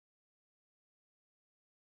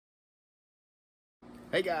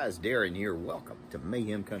Hey guys, Darren here. Welcome to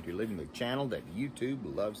Mayhem Country Living, the channel that YouTube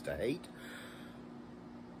loves to hate.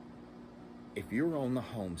 If you're on the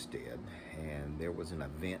homestead and there was an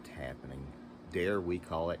event happening, dare we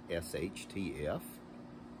call it SHTF?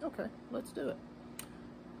 Okay, let's do it.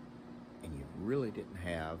 And you really didn't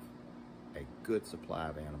have a good supply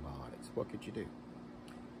of antibiotics, what could you do?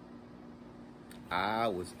 I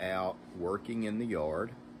was out working in the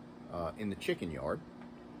yard, in the chicken yard.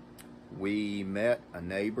 We met a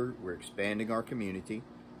neighbor. We're expanding our community,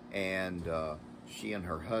 and she and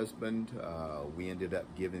her husband, we ended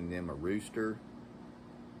up giving them a rooster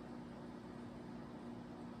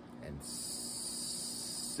and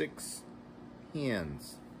 6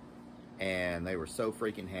 hens, and they were so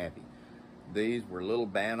freaking happy. These were little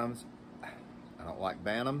bantams. I don't like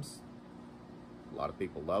bantams. A lot of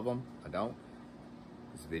people love them. I don't.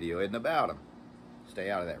 This video isn't about them.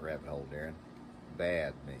 Stay out of that rabbit hole, Darren.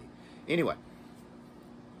 Bad me. Anyway,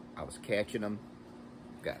 I was catching them,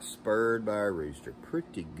 got spurred by a rooster.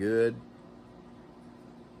 Pretty good,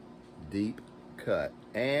 deep cut.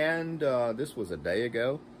 And this was a day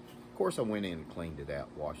ago. Of course, I went in and cleaned it out,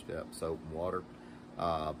 washed it up, soap and water,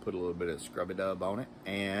 put a little bit of scrub-a-dub on it,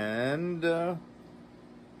 and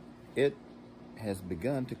it has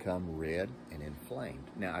begun to come red and inflamed.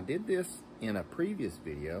 Now, I did this in a previous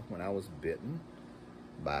video when I was bitten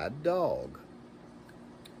by a dog.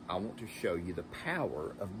 I want to show you the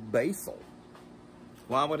power of basil.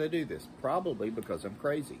 Why would I do this? Probably because I'm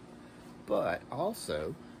crazy, but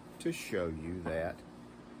also to show you that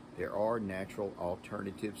there are natural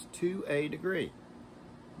alternatives to a degree.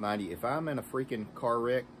 Mind you, if I'm in a freaking car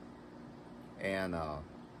wreck and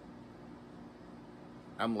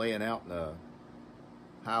I'm laying out in the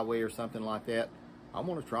highway or something like that, I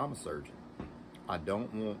want a trauma surgeon. I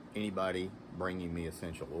don't want anybody bringing me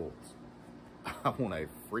essential oils. I want a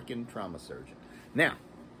freaking trauma surgeon. Now,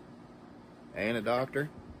 I ain't a doctor.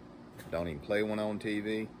 Don't even play one on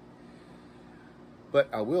TV. But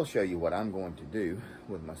I will show you what I'm going to do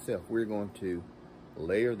with myself. We're going to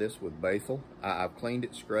layer this with basil. I've cleaned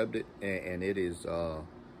it, scrubbed it, and it is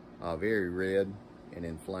very red and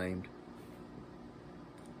inflamed.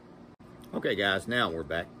 Okay, guys, now we're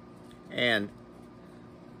back. And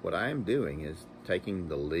what I am doing is taking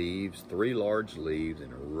the leaves, 3 large leaves,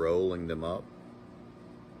 and rolling them up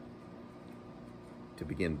to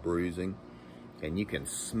begin bruising. And you can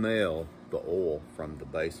smell the oil from the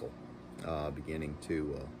basil beginning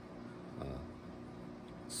to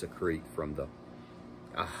secrete from the,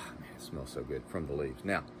 man, it smells so good, from the leaves.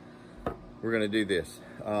 Now, we're gonna do this.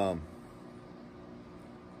 I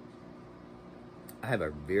have a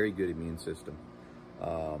very good immune system.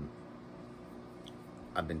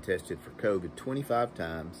 I've been tested for COVID 25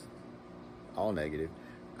 times, all negative.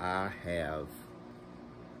 I have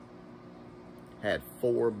had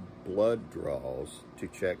 4 blood draws to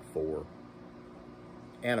check for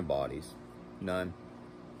antibodies, none.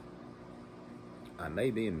 I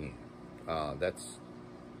may be immune. That's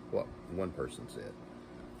what one person said,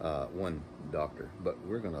 one doctor. But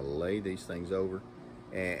we're gonna lay these things over,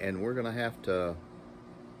 and we're gonna have to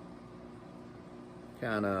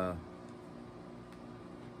kind of,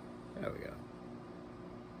 there we go,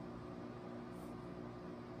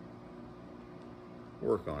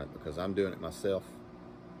 work on it because I'm doing it myself.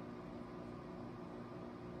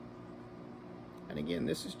 And again,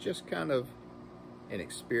 this is just kind of an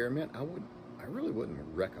experiment. I really wouldn't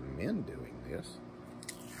recommend doing this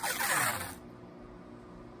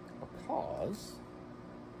because,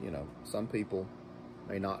 you know, some people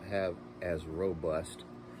may not have as robust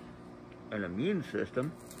an immune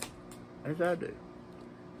system as I do.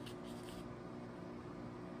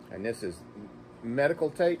 And this is medical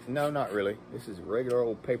tape? No, not really. This is regular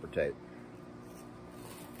old paper tape.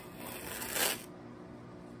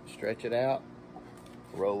 Stretch it out,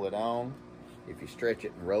 roll it on. If you stretch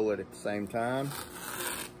it and roll it at the same time,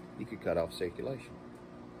 you could cut off circulation.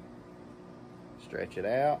 Stretch it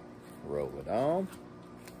out, roll it on.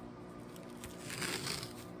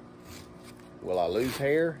 Will I lose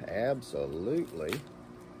hair? Absolutely.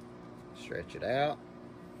 Stretch it out,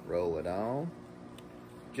 roll it on.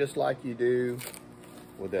 Just like you do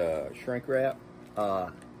with a shrink wrap.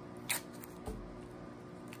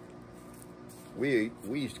 We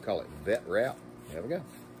used to call it vet wrap. There we go.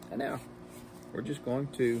 And now we're just going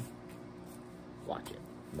to watch it,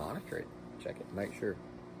 monitor it, check it, make sure.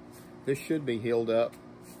 This should be healed up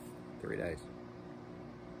 3 days.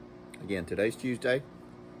 Again, today's Tuesday.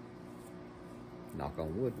 Knock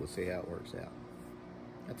on wood, we'll see how it works out.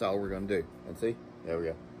 That's all we're gonna do. And see, there we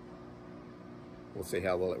go. We'll see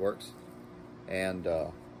how well it works. And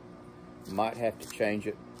might have to change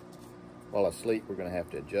it while I sleep. We're going to have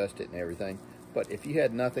to adjust it and everything. But if you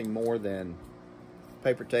had nothing more than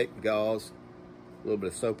paper tape, gauze, a little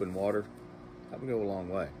bit of soap and water, that would go a long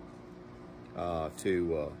way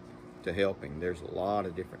to helping. There's a lot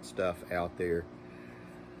of different stuff out there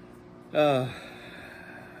that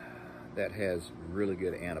has really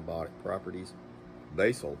good antibiotic properties.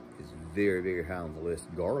 Basil is very, very high on the list.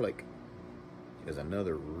 Garlic is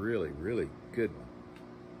another really, really good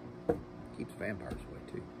one. Keeps vampires away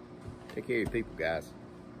too. Take care of your people, guys.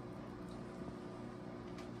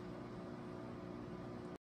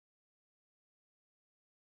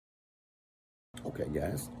 Okay,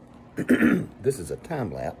 guys. This is a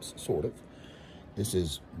time lapse, sort of. This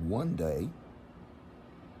is one day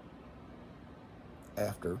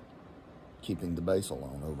after keeping the basil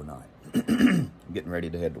on overnight. I'm getting ready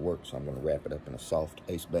to head to work, so I'm going to wrap it up in a soft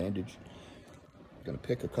ace bandage. I'm going to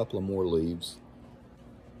pick a couple of more leaves,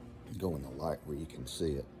 go in the light where you can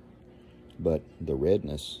see it, but the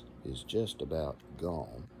redness is just about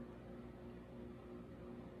gone.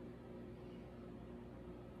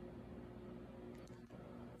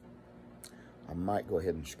 I might go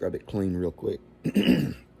ahead and scrub it clean real quick.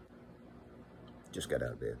 Just got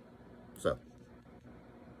out of bed, so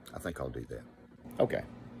I think I'll do that. Okay,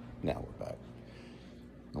 now we're back.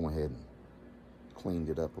 I went ahead and cleaned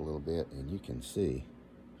it up a little bit, and you can see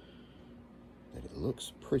that it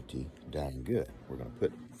looks pretty dang good. We're going to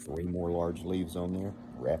put 3 more large leaves on there,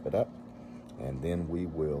 wrap it up, and then we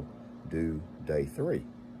will do day 3.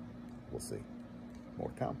 We'll see. More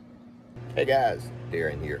to come. Hey guys,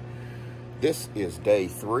 Darren here. This is day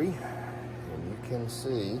 3, and you can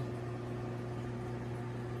see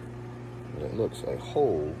that it looks a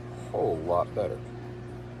whole lot better.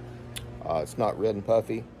 It's not red and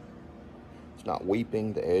puffy. It's not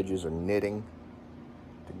weeping. The edges are knitting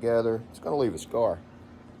together. It's going to leave a scar.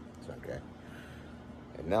 It's okay.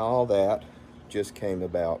 And now all that just came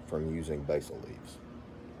about from using basil leaves.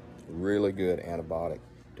 Really good antibiotic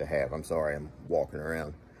to have. I'm sorry, I'm walking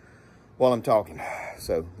around while I'm talking,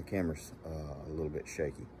 so the camera's a little bit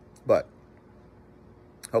shaky. But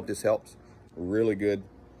hope this helps. Really good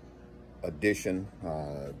addition.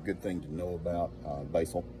 Good thing to know about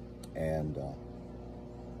basil, and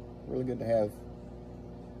really good to have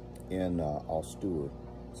in austere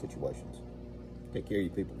situations. Take care of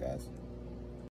you people, guys.